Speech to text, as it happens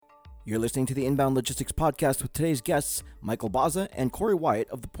You're listening to the Inbound Logistics Podcast with today's guests, Michael Baza and Corey Wyatt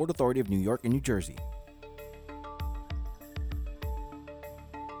of the Port Authority of New York and New Jersey.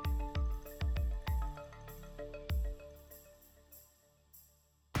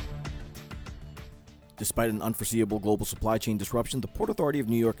 Despite an unforeseeable global supply chain disruption, the Port Authority of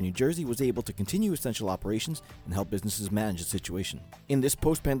New York and New Jersey was able to continue essential operations and help businesses manage the situation. In this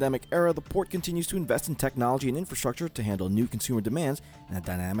post-pandemic era, the port continues to invest in technology and infrastructure to handle new consumer demands and a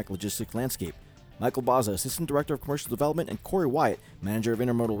dynamic logistics landscape. Michael Baza, Assistant Director of Commercial Development, and Corey Wyatt, Manager of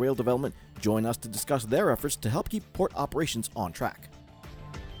Intermodal Rail Development, join us to discuss their efforts to help keep port operations on track.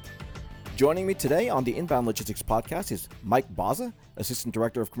 Joining me today on the Inbound Logistics Podcast is Mike Baza, Assistant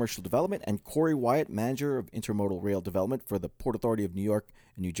Director of Commercial Development, and Corey Wyatt, Manager of Intermodal Rail Development for the Port Authority of New York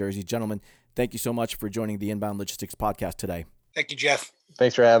and New Jersey. Gentlemen, thank you so much for joining the Inbound Logistics Podcast today. Thank you, Jeff.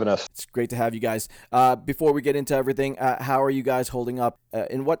 Thanks for having us. It's great to have you guys. Before we get into everything, how are you guys holding up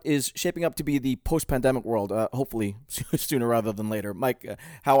in what is shaping up to be the post-pandemic world, hopefully sooner rather than later? Mike,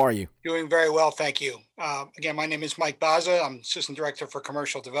 how are you? Doing very well, thank you. Again, my name is Mike Baza. I'm Assistant Director for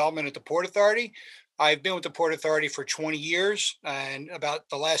Commercial Development at the Port Authority. I've been with the Port Authority for 20 years, and about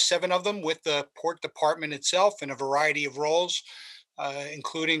the last 7 of them with the Port Department itself in a variety of roles,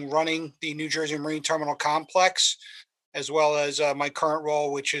 including running the New Jersey Marine Terminal Complex, as well as my current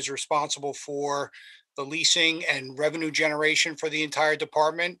role, which is responsible for the leasing and revenue generation for the entire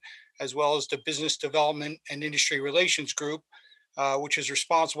department, as well as the Business Development and Industry Relations Group, which is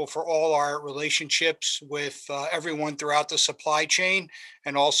responsible for all our relationships with everyone throughout the supply chain,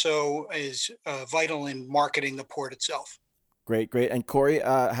 and also is vital in marketing the port itself. Great. And Corey,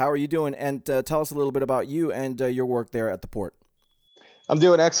 how are you doing? And tell us a little bit about you and your work there at the port. I'm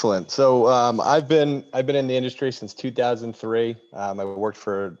doing excellent. So I've been in the industry since 2003. I've worked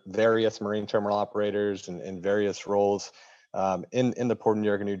for various marine terminal operators in various roles in the Port of New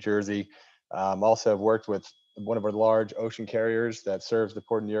York and New Jersey. Also, I've worked with one of our large ocean carriers that serves the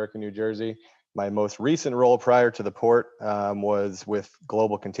Port of New York and New Jersey. My most recent role prior to the port was with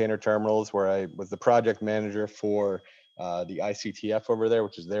Global Container Terminals, where I was the project manager for the ICTF over there,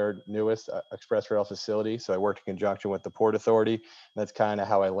 which is their newest express rail facility. So I worked in conjunction with the Port Authority. And that's kind of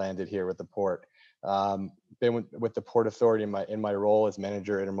how I landed here with the port. Been with the Port Authority in my role as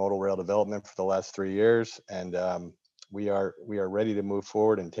manager intermodal rail development for the last 3 years, and we are ready to move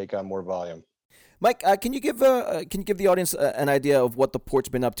forward and take on more volume. Mike, can you give the audience an idea of what the port's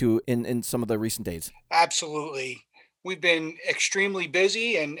been up to in some of the recent days? Absolutely. We've been extremely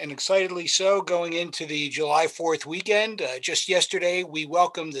busy and excitedly so going into the July 4th weekend. Just yesterday, we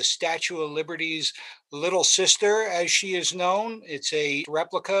welcomed the Statue of Liberty's little sister, as she is known. It's a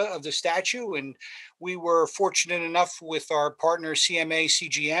replica of the statue, and we were fortunate enough with our partner CMA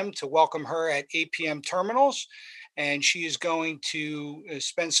CGM to welcome her at APM Terminals. And she is going to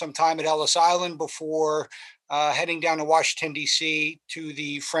spend some time at Ellis Island before heading down to Washington, D.C. to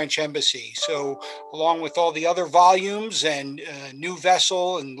the French Embassy. So along with all the other volumes and new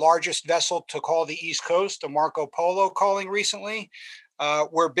vessel and largest vessel to call the East Coast, the Marco Polo calling recently,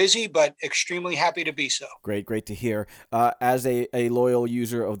 we're busy, but extremely happy to be so. Great to hear. As a loyal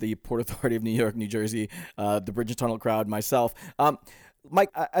user of the Port Authority of New York, New Jersey, the Bridge and Tunnel crowd myself,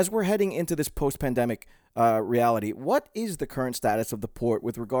 Mike, as we're heading into this post-pandemic reality, what is the current status of the port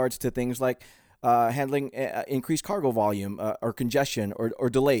with regards to things like handling increased cargo volume or congestion or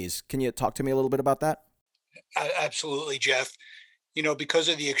delays? Can you talk to me a little bit about that? Absolutely, Jeff. Because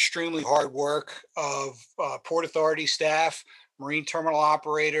of the extremely hard work of Port Authority staff, marine terminal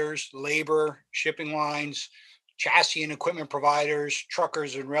operators, labor, shipping lines, chassis and equipment providers,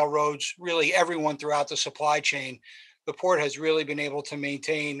 truckers and railroads, really everyone throughout the supply chain, the port has really been able to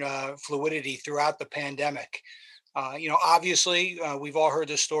maintain fluidity throughout the pandemic. Obviously, we've all heard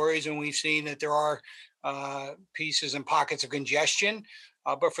the stories and we've seen that there are pieces and pockets of congestion.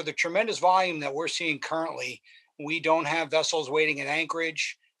 But for the tremendous volume that we're seeing currently, we don't have vessels waiting at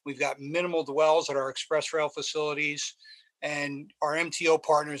anchorage. We've got minimal dwells at our express rail facilities. And our MTO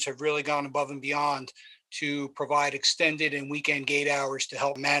partners have really gone above and beyond to provide extended and weekend gate hours to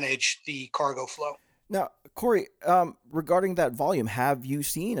help manage the cargo flow. Now, Corey, regarding that volume, have you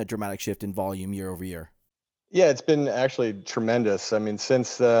seen a dramatic shift in volume year over year? Yeah, it's been actually tremendous. I mean,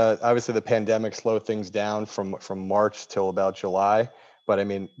 since obviously the pandemic slowed things down from March till about July, but I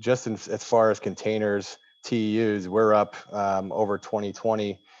mean, just as far as containers, TEUs, we're up over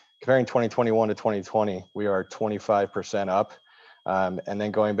 2020. Comparing 2021 to 2020, we are 25% up. And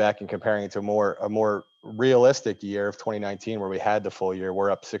then going back and comparing it to a more realistic year of 2019, where we had the full year,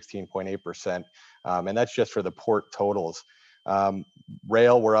 we're up 16.8%. And that's just for the port totals.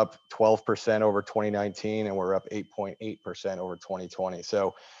 Rail, we're up 12% over 2019, and we're up 8.8% over 2020.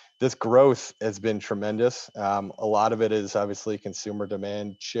 So this growth has been tremendous. A lot of it is obviously consumer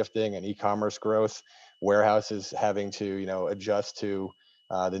demand shifting and e-commerce growth, warehouses having to, adjust to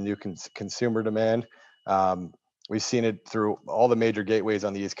the new consumer demand. We've seen it through all the major gateways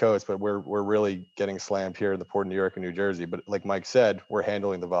on the East Coast, but we're really getting slammed here in the Port of New York and New Jersey. But like Mike said, we're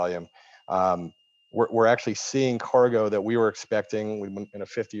handling the volume. We're actually seeing cargo that we were expecting in a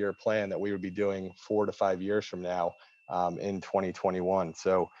 50-year plan that we would be doing 4 to 5 years from now in 2021.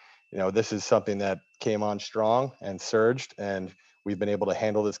 So, this is something that came on strong and surged, and we've been able to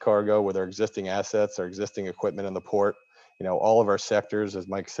handle this cargo with our existing assets, our existing equipment in the port. All of our sectors, as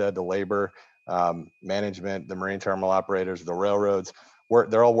Mike said, the labor, management, the marine terminal operators, the railroads,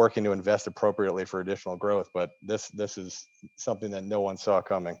 they're all working to invest appropriately for additional growth. But this is something that no one saw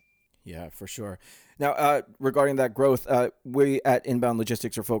coming. Yeah, for sure. Now, regarding that growth, we at Inbound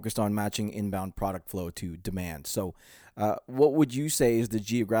Logistics are focused on matching inbound product flow to demand. So what would you say is the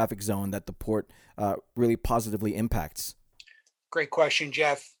geographic zone that the port really positively impacts? Great question,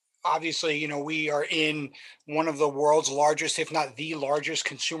 Jeff. Obviously, we are in one of the world's largest, if not the largest,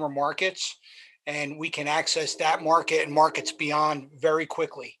 consumer markets, and we can access that market and markets beyond very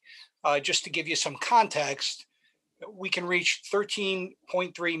quickly. Just to give you some context, we can reach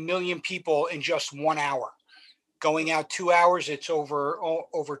 13.3 million people in just 1 hour. Going out 2 hours, it's over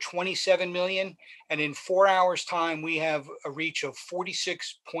 27 million. And in 4 hours time, we have a reach of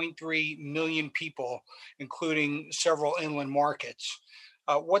 46.3 million people, including several inland markets.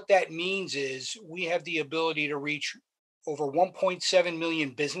 What that means is we have the ability to reach over 1.7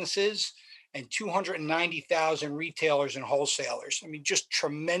 million businesses and 290,000 retailers and wholesalers. I mean, just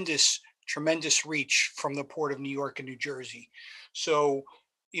tremendous reach from the Port of New York and New Jersey. So,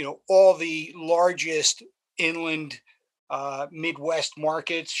 all the largest inland Midwest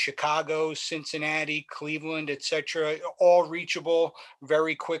markets, Chicago, Cincinnati, Cleveland, etc., all reachable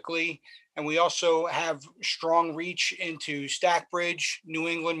very quickly. And we also have strong reach into Stackbridge, New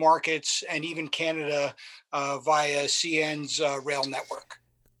England markets, and even Canada via CN's rail network.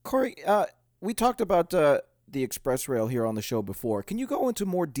 Corey, we talked about the Express Rail here on the show before. Can you go into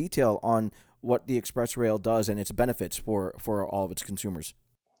more detail on what the Express Rail does and its benefits for all of its consumers?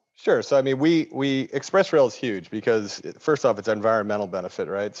 Sure. So, I mean, we Express Rail is huge because first off, it's an environmental benefit,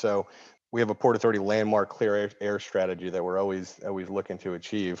 right? So we have a Port Authority landmark clear air strategy that we're always looking to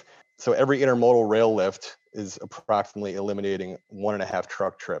achieve. So every intermodal rail lift is approximately eliminating 1.5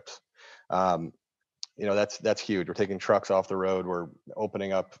 truck trips. That's huge. We're taking trucks off the road. We're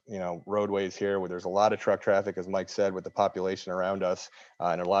opening up, roadways here where there's a lot of truck traffic, as Mike said, with the population around us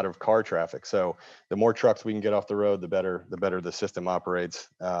and a lot of car traffic. So the more trucks we can get off the road, the better the system operates,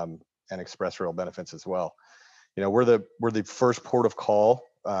 and Express Rail benefits as well. We're the first port of call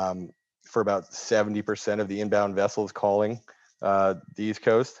for about 70% of the inbound vessels calling the East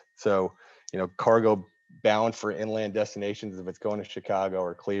Coast. So, cargo bound for inland destinations, if it's going to Chicago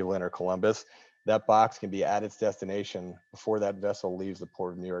or Cleveland or Columbus, that box can be at its destination before that vessel leaves the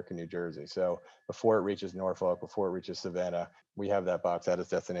Port of New York and New Jersey. So before it reaches Norfolk, before it reaches Savannah, we have that box at its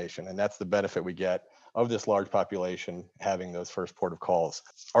destination. And that's the benefit we get of this large population having those first port of calls.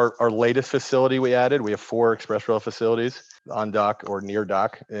 Our latest facility we added, we have 4 Express Rail facilities on dock or near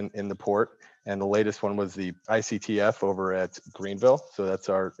dock in the port. And the latest one was the ICTF over at Greenville. So that's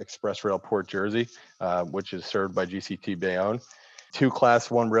our Express Rail Port Jersey, which is served by GCT Bayonne. 2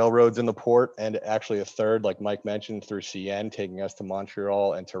 Class 1 railroads in the port, and actually a third, like Mike mentioned, through CN, taking us to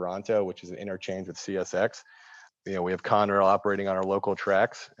Montreal and Toronto, which is an interchange with CSX. We have Conrail operating on our local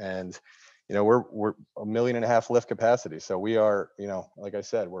tracks, and we're 1.5 million lift capacity. So we are, like I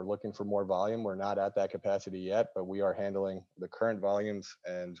said, we're looking for more volume. We're not at that capacity yet, but we are handling the current volumes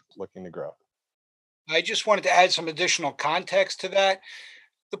and looking to grow. I just wanted to add some additional context to that.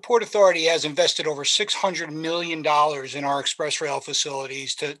 The Port Authority has invested over $600 million in our Express Rail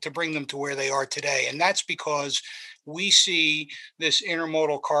facilities to bring them to where they are today. And that's because we see this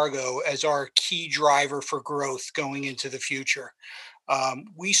intermodal cargo as our key driver for growth going into the future.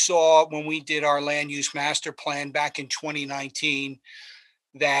 We saw when we did our land use master plan back in 2019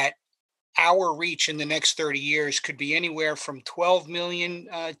 that our reach in the next 30 years could be anywhere from 12 million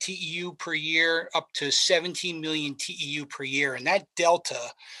TEU per year up to 17 million TEU per year. And that delta,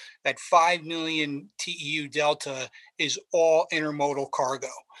 that 5 million TEU delta, is all intermodal cargo.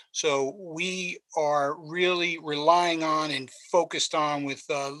 So we are really relying on and focused on with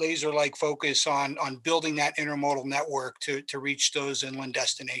laser-like focus on building that intermodal network to reach those inland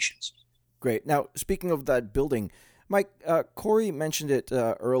destinations. Great. Now, speaking of that building, Mike, Corey mentioned it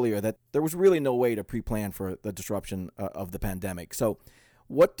earlier that there was really no way to pre-plan for the disruption of the pandemic. So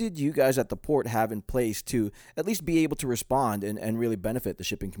What did you guys at the port have in place to at least be able to respond and really benefit the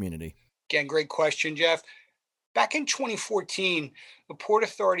shipping community? Again, great question, Jeff. Back in 2014, the Port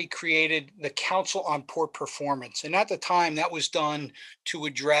Authority created the Council on Port Performance. And at the time, that was done to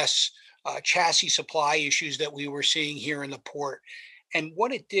address chassis supply issues that we were seeing here in the port. And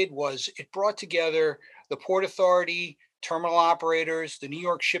what it did was it brought together the Port Authority, terminal operators, the New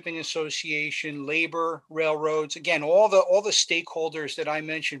York Shipping Association, labor, railroads, again, all the stakeholders that I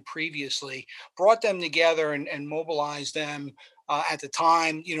mentioned previously, brought them together and mobilized them at the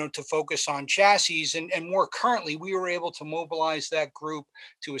time, to focus on chassis. And more currently, we were able to mobilize that group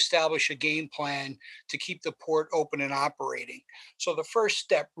to establish a game plan to keep the port open and operating. So the first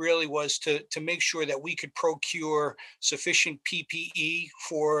step really was to make sure that we could procure sufficient PPE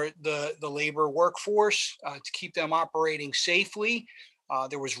for the labor workforce to keep them operating safely.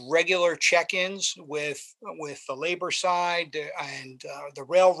 There was regular check-ins with the labor side and the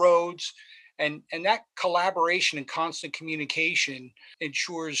railroads, and that collaboration and constant communication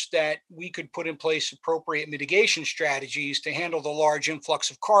ensures that we could put in place appropriate mitigation strategies to handle the large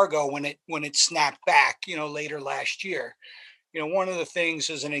influx of cargo when it snapped back, later last year. One of the things,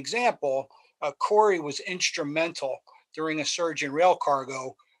 as an example, Corey was instrumental during a surge in rail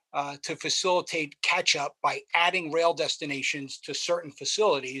cargo to facilitate catch up by adding rail destinations to certain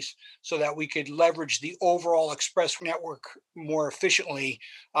facilities so that we could leverage the overall express network more efficiently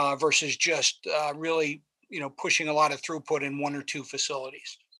versus just really, pushing a lot of throughput in one or two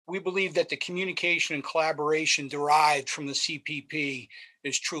facilities. We believe that the communication and collaboration derived from the CPP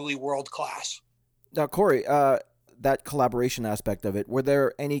is truly world class. Now, Corey, that collaboration aspect of it, were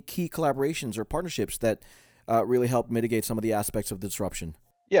there any key collaborations or partnerships that really helped mitigate some of the aspects of the disruption?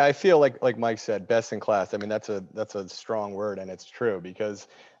 Yeah, I feel like Mike said, best in class. I mean, that's a strong word, and it's true because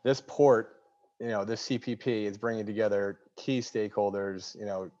this port, this CPP is bringing together key stakeholders,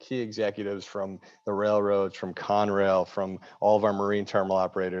 key executives from the railroads, from Conrail, from all of our marine terminal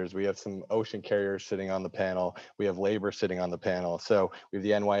operators. We have some ocean carriers sitting on the panel. We have labor sitting on the panel. So we have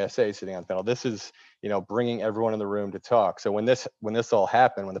the NYSA sitting on the panel. This is, bringing everyone in the room to talk. So when this all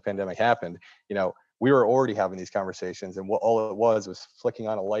happened, when the pandemic happened, we were already having these conversations, and all it was flicking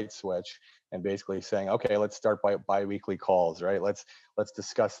on a light switch and basically saying, okay, let's start bi-weekly calls, right? Let's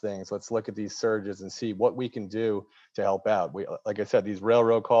discuss things. Let's look at these surges and see what we can do to help out. We, like I said, these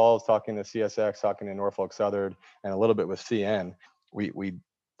railroad calls, talking to CSX, talking to Norfolk Southern, and a little bit with CN. We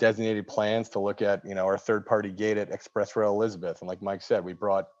designated plans to look at, our third-party gate at Express Rail Elizabeth, and like Mike said, we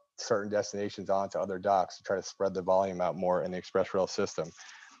brought certain destinations onto other docks to try to spread the volume out more in the Express Rail system.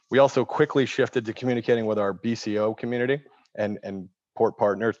 We also quickly shifted to communicating with our BCO community and port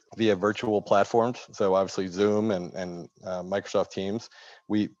partners via virtual platforms. So obviously Zoom and Microsoft Teams.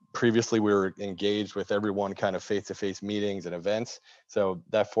 We were engaged with everyone kind of face-to-face meetings and events. So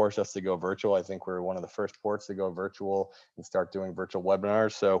that forced us to go virtual. I think we're one of the first ports to go virtual and start doing virtual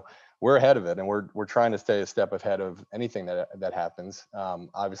webinars. So we're ahead of it, and we're trying to stay a step ahead of anything that happens.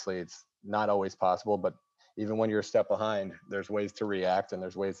 Obviously, it's not always possible, but even when you're a step behind, there's ways to react and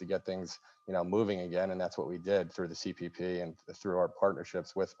there's ways to get things, moving again. And that's what we did through the CPP and through our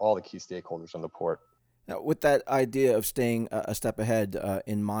partnerships with all the key stakeholders on the port. Now, with that idea of staying a step ahead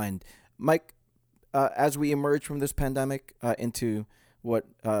in mind, Mike, as we emerge from this pandemic into what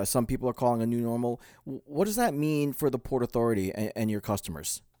some people are calling a new normal, what does that mean for the Port Authority and your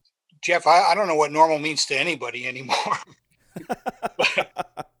customers? Jeff, I don't know what normal means to anybody anymore.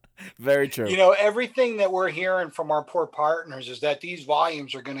 Very true. Everything that we're hearing from our port partners is that these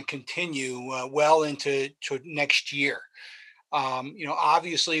volumes are going to continue well into next year.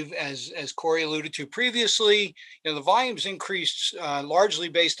 Obviously, as Corey alluded to previously, the volumes increased largely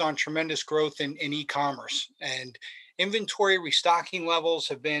based on tremendous growth in e-commerce, and inventory restocking levels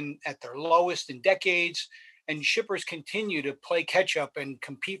have been at their lowest in decades, and shippers continue to play catch up and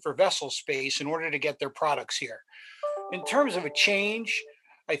compete for vessel space in order to get their products here. In terms of a change,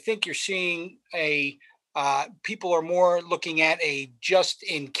 I think you're seeing people are more looking at a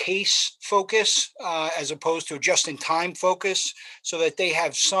just-in-case focus as opposed to a just-in-time focus, so that they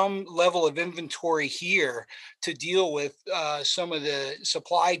have some level of inventory here to deal with some of the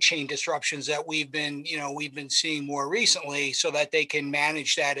supply chain disruptions that we've been seeing more recently, so that they can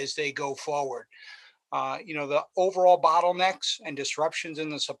manage that as they go forward. The overall bottlenecks and disruptions in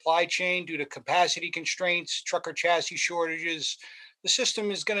the supply chain due to capacity constraints, trucker chassis shortages, the system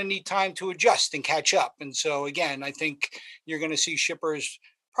is going to need time to adjust and catch up. And so, again, I think you're going to see shippers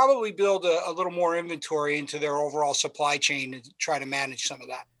probably build a little more inventory into their overall supply chain and try to manage some of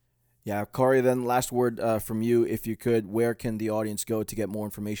that. Yeah, Corey, then last word from you, if you could. Where can the audience go to get more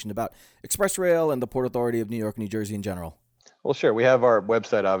information about Express Rail and the Port Authority of New York, New Jersey in general? Well, sure. We have our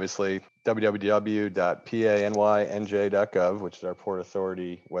website, obviously, www.panyj.gov, which is our Port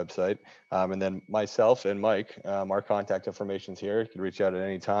Authority website. And then myself and Mike, our contact information is here. You can reach out at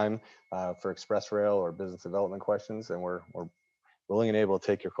any time for Express Rail or business development questions, and we're willing and able to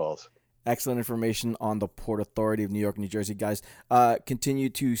take your calls. Excellent information on the Port Authority of New York and New Jersey, guys. Continue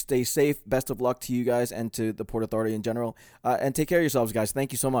to stay safe. Best of luck to you guys and to the Port Authority in general. And take care of yourselves, guys.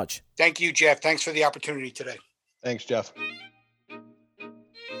 Thank you so much. Thank you, Jeff. Thanks for the opportunity today. Thanks, Jeff.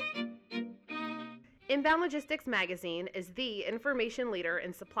 Inbound Logistics Magazine is the information leader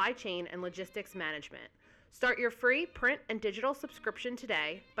in supply chain and logistics management. Start your free print and digital subscription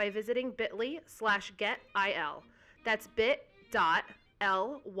today by visiting bit.ly/getil. That's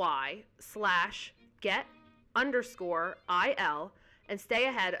bit.ly/get_IL and stay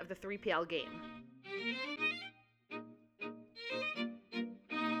ahead of the 3PL game.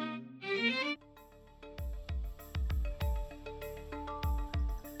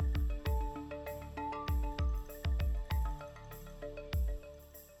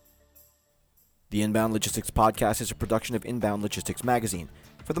 The Inbound Logistics Podcast is a production of Inbound Logistics Magazine.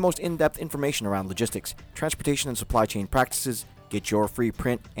 For the most in-depth information around logistics, transportation, and supply chain practices, get your free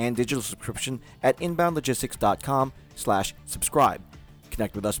print and digital subscription at inboundlogistics.com/subscribe.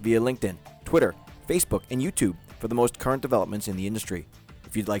 Connect with us via LinkedIn, Twitter, Facebook, and YouTube for the most current developments in the industry.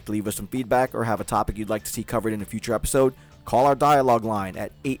 If you'd like to leave us some feedback or have a topic you'd like to see covered in a future episode, call our dialogue line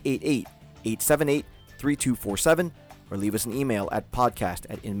at 888-878-3247 or leave us an email at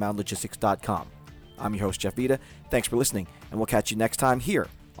podcast@inboundlogistics.com. I'm your host, Jeff Vita. Thanks for listening, and we'll catch you next time here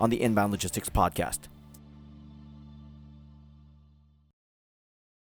on the Inbound Logistics Podcast.